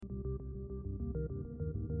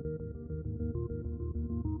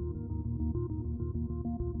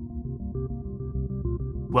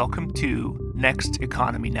Welcome to Next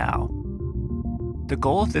Economy Now. The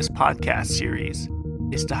goal of this podcast series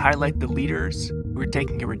is to highlight the leaders who are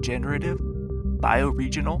taking a regenerative,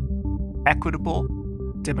 bioregional, equitable,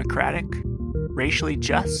 democratic, racially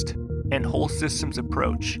just, and whole systems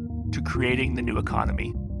approach to creating the new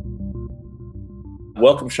economy.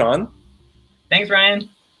 Welcome, Sean. Thanks, Ryan.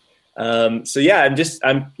 I'm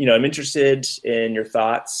interested in your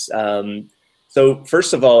thoughts. So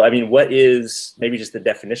first of all, what is maybe just the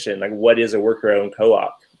definition? Like, what is a worker-owned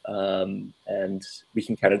co-op? And we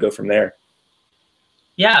can kind of go from there.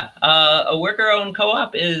 Yeah, a worker-owned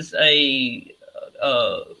co-op is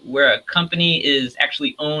where a company is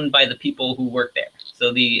actually owned by the people who work there.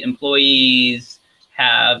 So the employees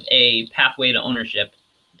have a pathway to ownership.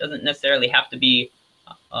 It doesn't necessarily have to be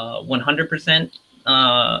 100%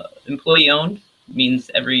 employee-owned. It means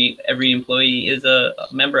every employee is a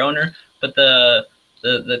member owner. But the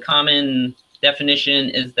common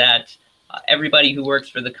definition is that everybody who works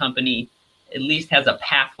for the company at least has a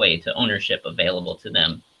pathway to ownership available to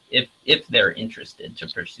them if they're interested to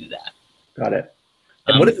pursue that. Got it.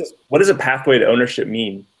 And what does a pathway to ownership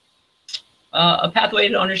mean? A pathway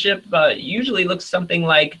to ownership usually looks something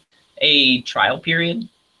like a trial period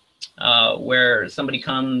where somebody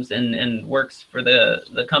comes and works for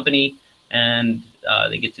the company and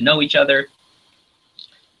they get to know each other.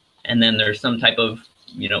 And then there's some type of,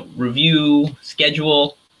 review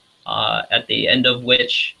schedule at the end of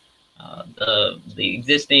which the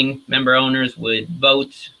existing member owners would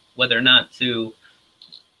vote whether or not to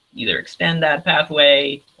either extend that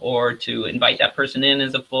pathway or to invite that person in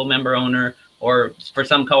as a full member owner. Or for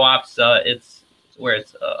some co-ops, it's where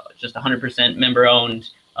it's just 100% member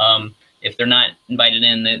owned. If they're not invited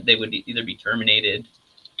in, they would either be terminated,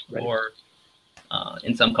 right. Or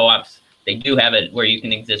in some co-ops, they do have it where you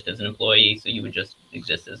can exist as an employee, so you would just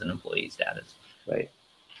exist as an employee status. Right.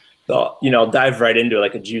 So, I'll dive right into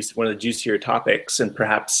one of the juicier topics, and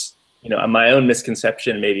perhaps, my own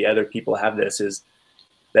misconception, maybe other people have this, is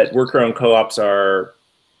that worker-owned co-ops are,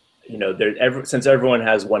 since everyone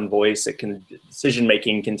has one voice,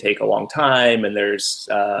 decision-making can take a long time, and there's,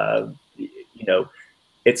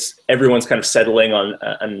 everyone's kind of settling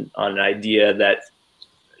on an idea that,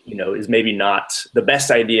 is maybe not the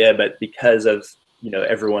best idea, but because of,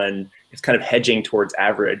 everyone is kind of hedging towards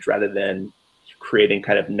average rather than creating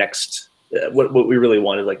kind of next, what we really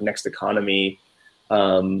want is like next economy.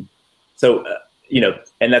 And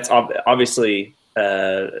that's obviously,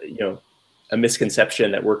 a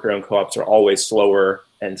misconception that worker-owned co-ops are always slower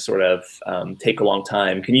and sort of take a long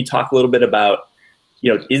time. Can you talk a little bit about,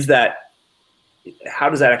 how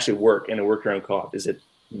does that actually work in a worker-owned co-op? Is it,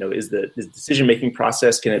 is the decision-making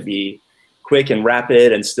process, can it be quick and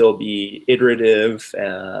rapid and still be iterative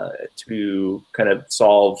to kind of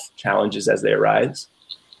solve challenges as they arise?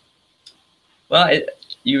 Well,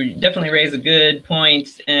 you definitely raise a good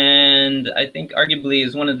point, and I think arguably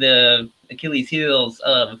is one of the Achilles heels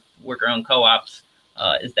of worker-owned co-ops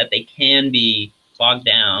is that they can be bogged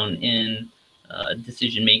down in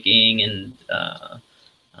decision-making and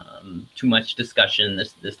too much discussion,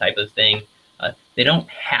 this type of thing. They don't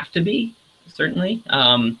have to be, certainly.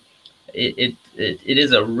 It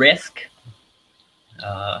is a risk.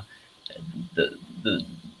 The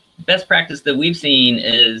best practice that we've seen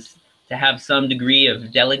is to have some degree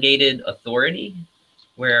of delegated authority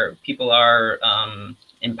where people are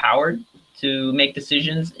empowered to make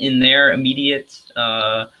decisions in their immediate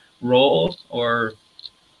role or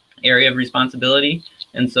area of responsibility.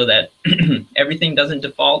 And so that everything doesn't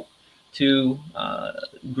default to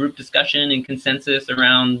group discussion and consensus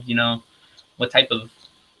around, what type of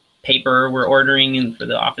paper we're ordering and for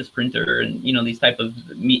the office printer and, these type of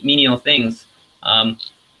menial things,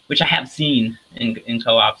 which I have seen in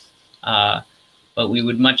co-ops. But we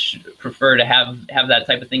would much prefer to have that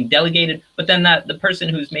type of thing delegated. But then the person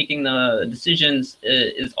who's making the decisions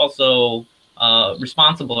is also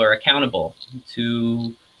responsible or accountable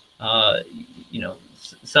to,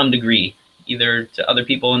 some degree, either to other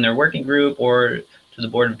people in their working group or to the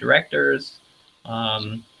board of directors,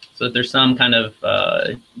 so that there's some kind of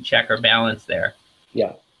check or balance there.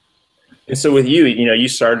 Yeah. And so with you, you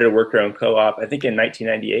started a worker-owned co-op, I think in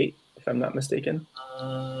 1998, if I'm not mistaken.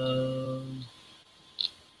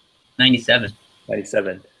 97.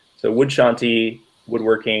 97. So Wood Shanti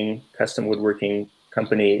Woodworking, custom woodworking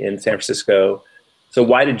company in San Francisco. So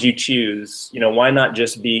why did you choose, why not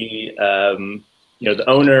just be, the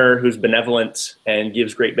owner who's benevolent and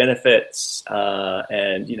gives great benefits, but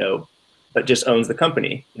just owns the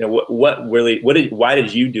company? Why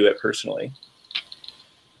did you do it personally?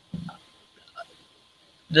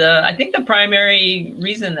 I think the primary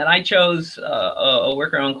reason that I chose a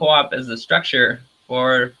worker-owned co-op as the structure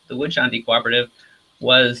for the Wood Shanti Cooperative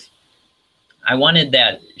was I wanted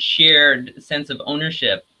that shared sense of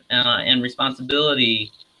ownership and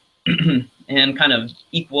responsibility and kind of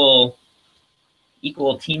equal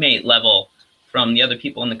teammate level from the other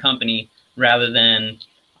people in the company, rather than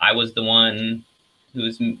I was the one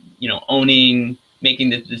who's, you know, owning, making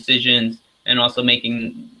the decisions, and also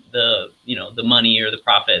making the, you know, the money or the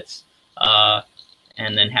profits,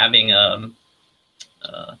 and then having an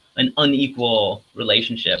unequal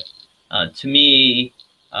relationship. To me,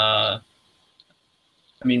 I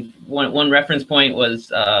mean, one reference point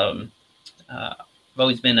was I've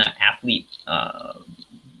always been an athlete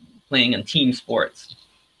playing in team sports.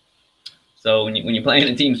 So when you're playing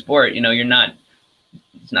a team sport, you know,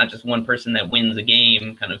 it's not just one person that wins a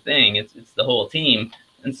game kind of thing. It's the whole team.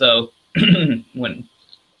 And so when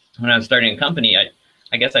I was starting a company,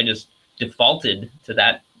 I guess I just defaulted to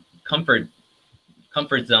that comfort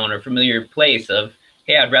zone or familiar place of,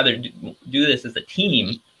 hey, I'd rather do this as a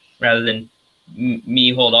team rather than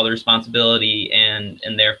me hold all the responsibility and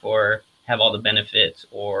therefore have all the benefits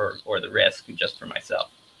or the risk just for myself.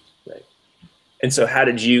 Right. And so how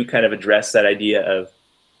did you kind of address that idea of,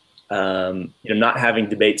 you know, not having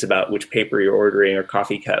debates about which paper you're ordering or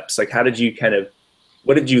coffee cups? Like, how did you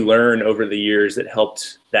what did you learn over the years that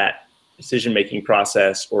helped that decision-making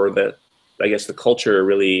process, or the culture,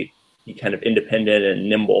 really be kind of independent and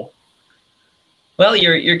nimble? Well,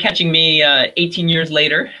 you're catching me 18 years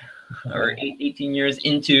later, or 18 years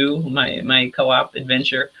into my co-op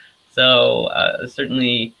adventure. So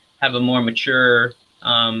certainly have a more mature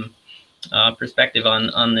perspective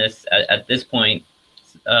on this at this point,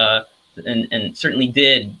 and certainly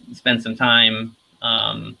did spend some time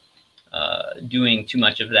doing too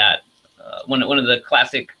much of that. One of the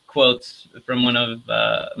classic quotes from one of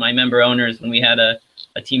my member owners, when we had a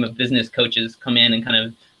team of business coaches come in and kind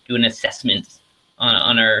of do an assessment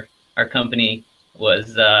on our company,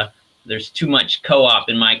 was there's too much co-op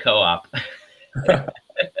in my co-op.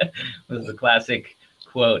 Was the classic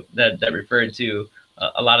quote that referred to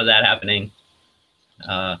a lot of that happening.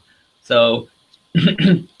 So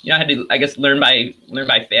you know, I had to, I guess, learn by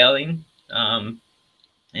failing,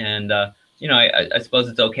 and you know, I suppose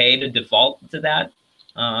it's okay to default to that,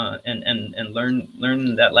 and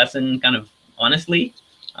learn that lesson kind of honestly.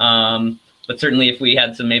 But certainly, if we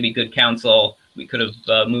had some maybe good counsel, we could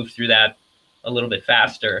have moved through that a little bit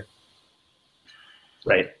faster.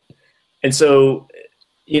 Right. And so,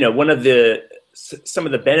 you know, some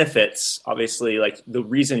of the benefits, obviously, like the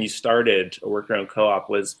reason you started a worker-owned co-op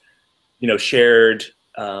was, you know, shared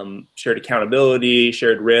accountability,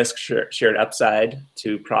 shared risk, shared upside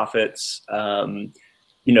to profits. You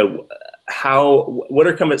know, what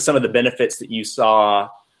are some of the benefits that you saw,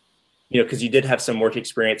 you know, because you did have some work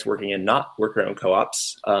experience working in not worker-owned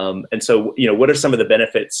co-ops. And so, you know, what are some of the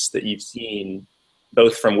benefits that you've seen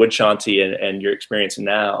both from Wood Shanti and your experience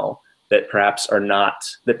now that perhaps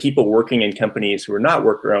that people working in companies who are not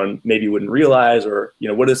worker-owned maybe wouldn't realize? Or, you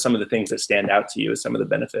know, what are some of the things that stand out to you as some of the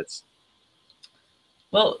benefits?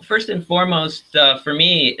 Well, first and foremost, for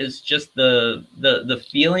me, is just the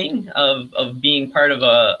feeling of being part of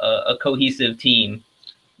a cohesive team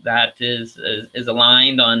that is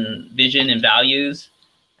aligned on vision and values,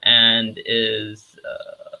 and is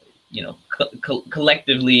you know,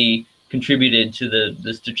 collectively contributed to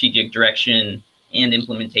the strategic direction and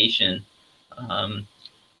implementation.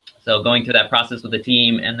 So going through that process with the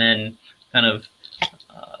team, and then kind of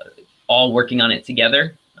all working on it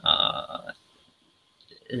together.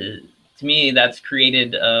 To me, that's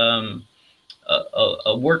created a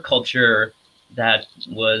work culture that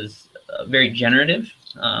was very generative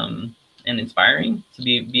and inspiring to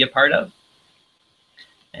be a part of.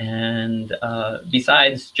 And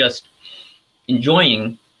besides just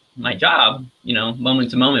enjoying my job, you know,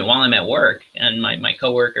 moment to moment while I'm at work, and my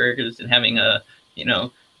coworkers, and having you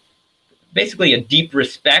know, basically a deep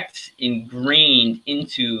respect ingrained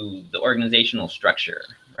into the organizational structure.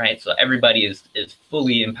 Right, so everybody is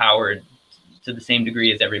fully empowered to the same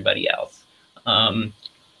degree as everybody else.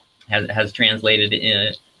 Has helped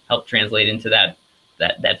translate into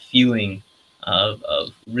that feeling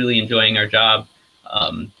of really enjoying our job.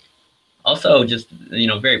 Also, just, you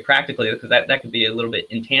know, very practically, because that could be a little bit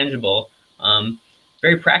intangible.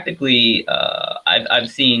 Very practically, I've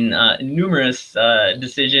seen numerous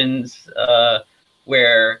decisions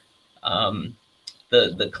where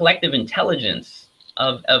the collective intelligence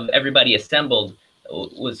of everybody assembled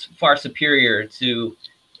was far superior to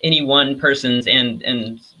any one person's,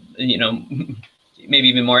 and you know, maybe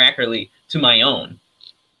even more accurately, to my own.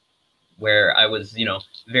 where I was,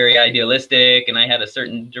 very idealistic and I had a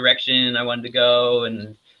certain direction I wanted to go.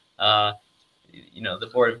 And, the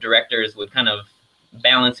board of directors would kind of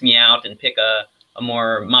balance me out and pick a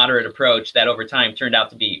more moderate approach that over time turned out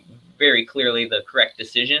to be very clearly the correct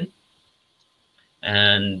decision.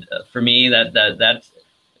 And for me, that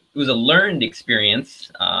it was a learned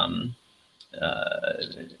experience,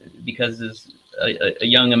 because as a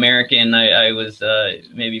young American, I was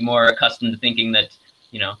maybe more accustomed to thinking that,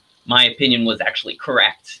 my opinion was actually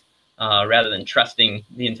correct, rather than trusting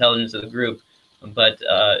the intelligence of the group. But,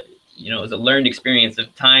 it was a learned experience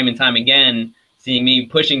of time and time again, seeing me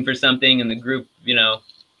pushing for something and the group,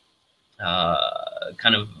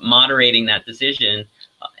 kind of moderating that decision,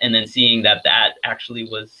 and then seeing that actually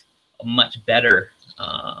was a much better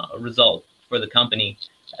result for the company.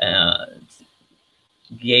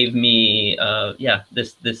 Gave me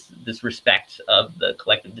this respect of the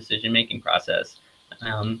collective decision-making process,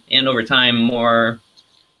 and over time,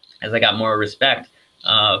 as I got more respect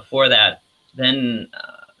for that, then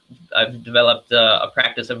I've developed a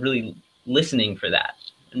practice of really listening for that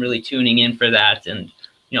and really tuning in for that. And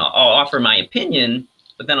I'll offer my opinion,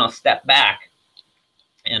 but then I'll step back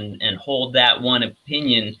and hold that one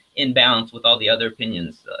opinion in balance with all the other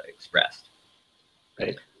opinions expressed.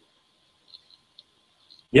 Right.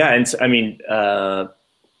 Yeah, and so, I mean,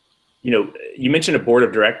 you mentioned a board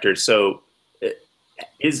of directors. So,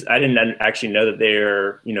 I didn't actually know that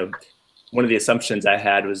they're, one of the assumptions I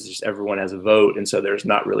had was just everyone has a vote, and so there's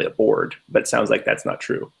not really a board. But it sounds like that's not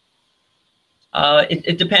true.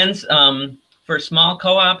 It depends. For small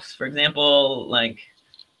co-ops, for example, like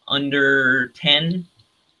under 10,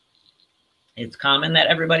 it's common that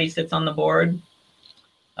everybody sits on the board.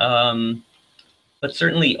 But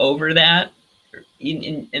certainly over that,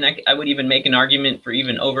 and I would even make an argument for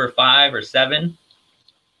even over 5 or 7,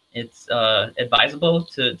 it's advisable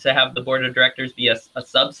to have the board of directors be a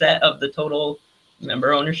subset of the total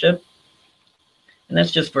member ownership. And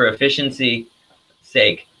that's just for efficiency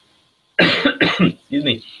sake. Excuse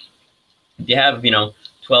me. If you have,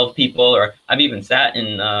 12 people, or I've even sat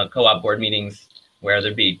in co-op board meetings where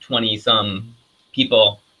there'd be 20 some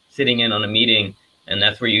people sitting in on a meeting, and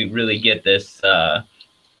that's where you really get this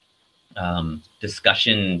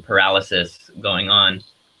discussion paralysis going on,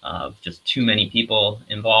 of just too many people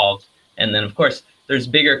involved. And then, of course, there's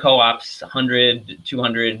bigger co-ops, 100,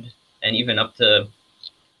 200, and even up to,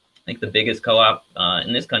 I think the biggest co-op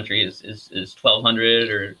in this country is 1,200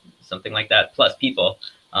 or something like that, plus people.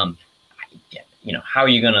 How are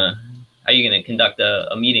you gonna conduct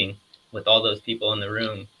a meeting with all those people in the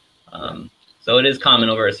room? So it is common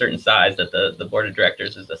over a certain size that the board of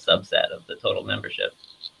directors is a subset of the total membership.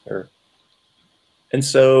 Sure. And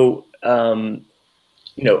so,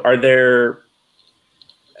 are there,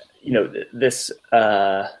 this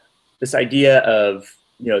idea of,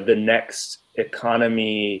 the next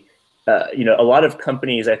economy, a lot of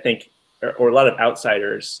companies, I think, or a lot of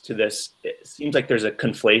outsiders to this, it seems like there's a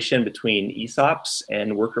conflation between ESOPs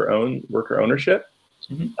and worker ownership.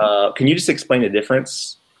 Mm-hmm. Can you just explain the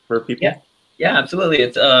difference for people? Yeah, absolutely.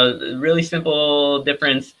 It's a really simple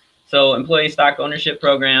difference. So employee stock ownership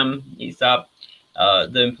program, ESOP,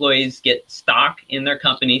 the employees get stock in their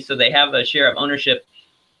company, so they have a share of ownership.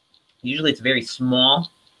 Usually it's very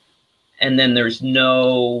small, and then there's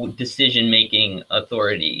no decision-making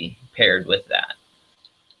authority paired with that.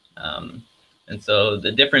 And so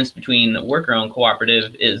the difference between a worker-owned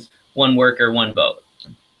cooperative is one worker, one vote,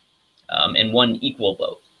 and one equal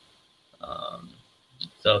vote.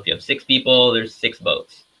 So if you have 6 people, there's 6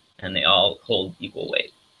 votes, and they all hold equal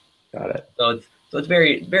weight. Got it. So it's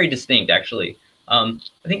very, very distinct, actually. I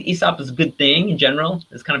think ESOP is a good thing in general.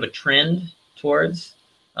 It's kind of a trend towards,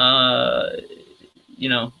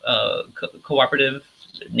 cooperative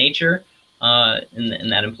nature,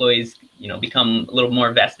 and that employees, become a little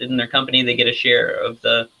more vested in their company. They get a share of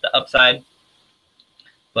the upside,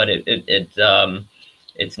 but it's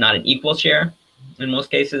not an equal share in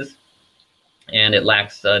most cases, and it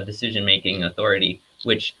lacks decision-making authority,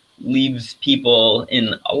 which leaves people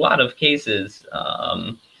in a lot of cases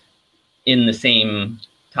in the same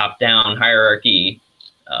top-down hierarchy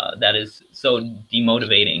that is so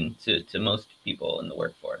demotivating to most people in the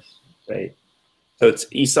workforce. Right. So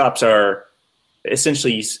ESOPs are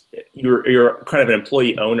essentially, you're kind of an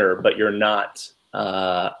employee owner, but you're not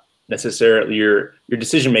necessarily, your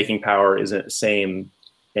decision-making power isn't the same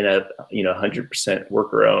in a 100%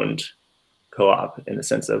 worker-owned co-op, in the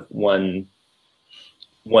sense of one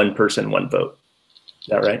person, one vote. Is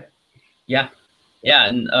that right? Yeah.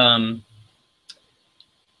 And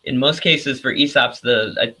in most cases for ESOPs,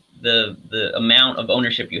 the amount of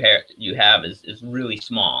ownership you have is really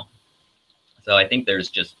small. So I think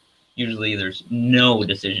there's no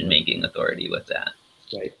decision-making authority with that.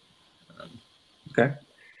 Right. Okay.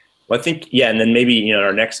 Well, I think, yeah, and then maybe, in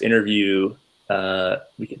our next interview,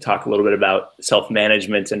 we can talk a little bit about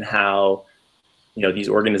self-management and how, these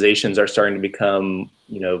organizations are starting to become,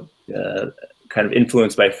 kind of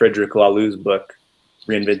influenced by Frederick Laloux's book,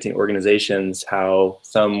 Reinventing Organizations, how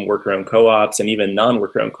some worker-owned co-ops and even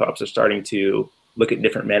non-worker-owned co-ops are starting to look at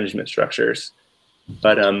different management structures.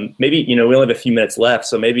 But maybe, we only have a few minutes left,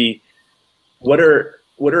 so maybe what are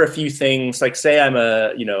a few things, like say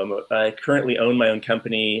I currently own my own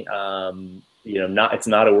company, it's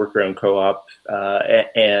not a worker-owned co-op,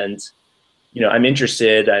 and I'm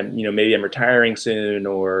interested, maybe I'm retiring soon,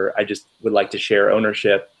 or I just would like to share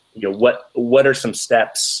ownership. What are some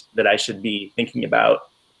steps that I should be thinking about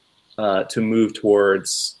to move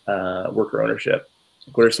towards worker ownership?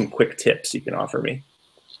 What are some quick tips you can offer me?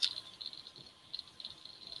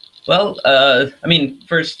 Well,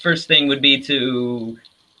 first thing would be to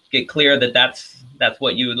get clear that that's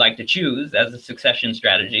what you would like to choose as a succession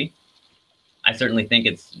strategy. I certainly think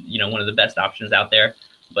it's one of the best options out there,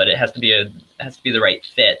 but it has to be the right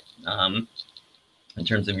fit in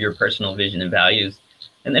terms of your personal vision and values.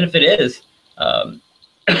 And then if it is,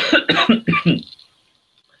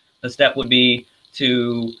 the step would be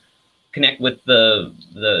to connect with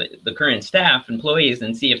the current staff, employees,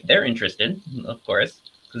 and see if they're interested, of course,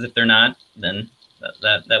 because if they're not, then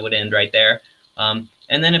that would end right there. And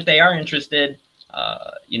then if they are interested,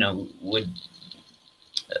 would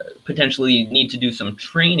potentially need to do some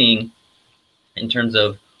training in terms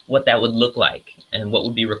of what that would look like and what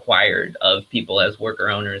would be required of people as worker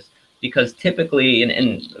owners, because typically,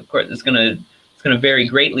 and of course it's going to vary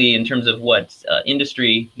greatly in terms of what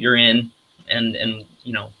industry you're in and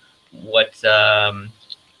what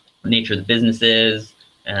nature of the business is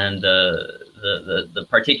and the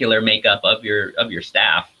particular makeup of your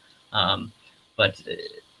staff. But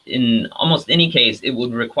in almost any case, it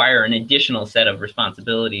would require an additional set of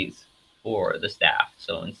responsibilities for the staff.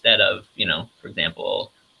 So instead of, for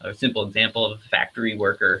example, a simple example of a factory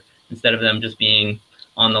worker, instead of them just being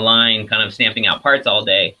on the line kind of stamping out parts all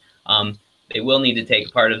day, they will need to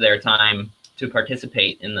take part of their time to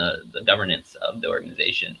participate in the governance of the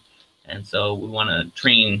organization. And so we want to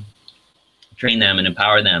train them and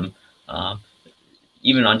empower them,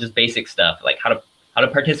 even on just basic stuff like how to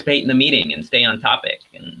participate in the meeting and stay on topic,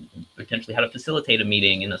 and potentially how to facilitate a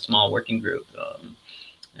meeting in a small working group,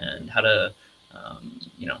 and how to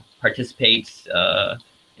participate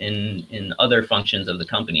in other functions of the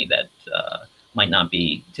company that might not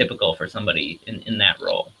be typical for somebody in that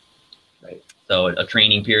role. Right. So a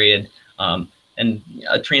training period and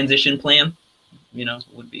a transition plan,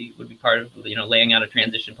 would be part of, laying out a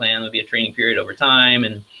transition plan. Would be a training period over time,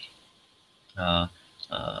 and kind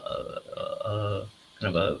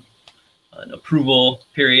of an approval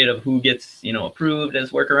period of who gets approved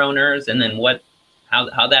as worker owners, and then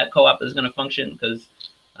how that co-op is going to function, because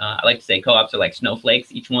I like to say co-ops are like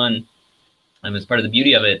snowflakes. Each one, as part of the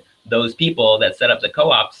beauty of it, those people that set up the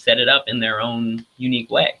co-op set it up in their own unique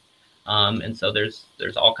way, and so there's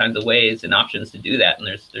all kinds of ways and options to do that, and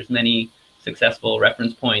there's many successful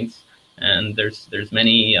reference points, and there's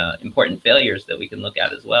many important failures that we can look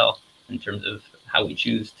at as well in terms of how we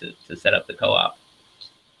choose to set up the co-op.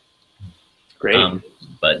 Great.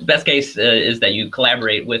 But best case is that you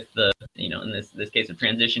collaborate with in this case of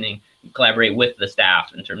transitioning, you collaborate with the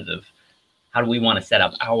staff in terms of how do we want to set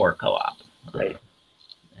up our co-op. Right.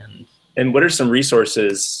 And what are some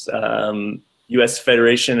resources? U.S.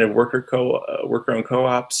 Federation of Worker-Owned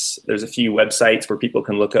Co-ops. There's a few websites where people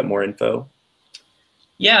can look up more info.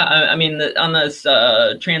 Yeah, on this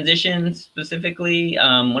transition specifically,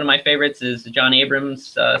 one of my favorites is John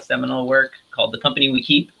Abrams' seminal work called The Company We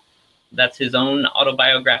Keep. That's his own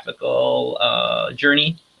autobiographical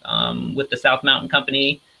journey with the South Mountain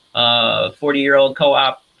Company, 40-year-old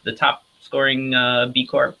co-op, the top scoring B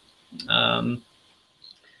Corp. And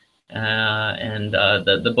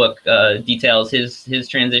the book details his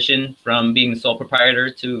transition from being the sole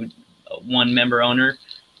proprietor to one member owner,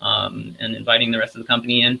 and inviting the rest of the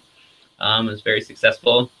company in. It was very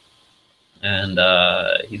successful, and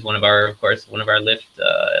he's one of our Lyft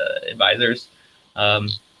advisors.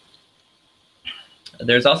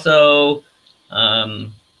 There's also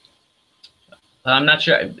I'm not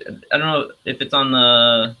sure. I don't know if it's on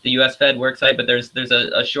the U.S. Fed work site, but there's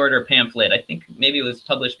a shorter pamphlet. I think maybe it was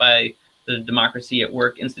published by the Democracy at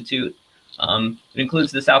Work Institute. It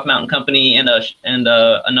includes the South Mountain Company and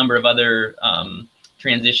a number of other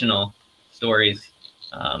transitional stories,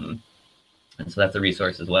 and so that's a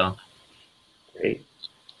resource as well. Great.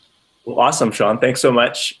 Well, awesome, Sean. Thanks so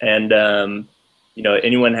much. And,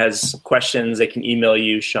 anyone has questions, they can email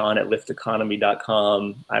you,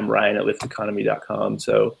 Sean@lifteconomy.com. I'm Ryan@lifteconomy.com.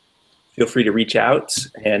 So feel free to reach out,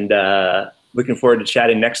 and looking forward to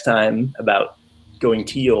chatting next time about going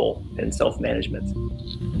teal and self-management.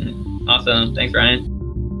 Awesome. Thanks, Ryan.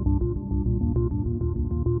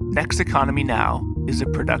 Next Economy Now is a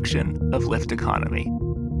production of Lift Economy.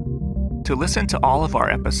 To listen to all of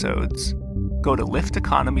our episodes, go to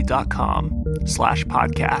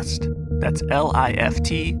lifteconomy.com/podcast. That's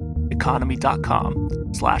LIFT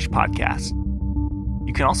economy.com/podcast.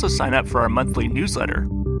 You can also sign up for our monthly newsletter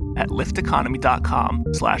at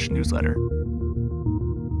lifteconomy.com/newsletter.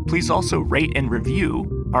 Please also rate and review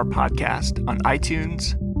our podcast on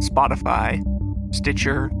iTunes, Spotify,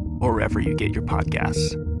 Stitcher, or wherever you get your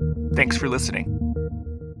podcasts. Thanks for listening.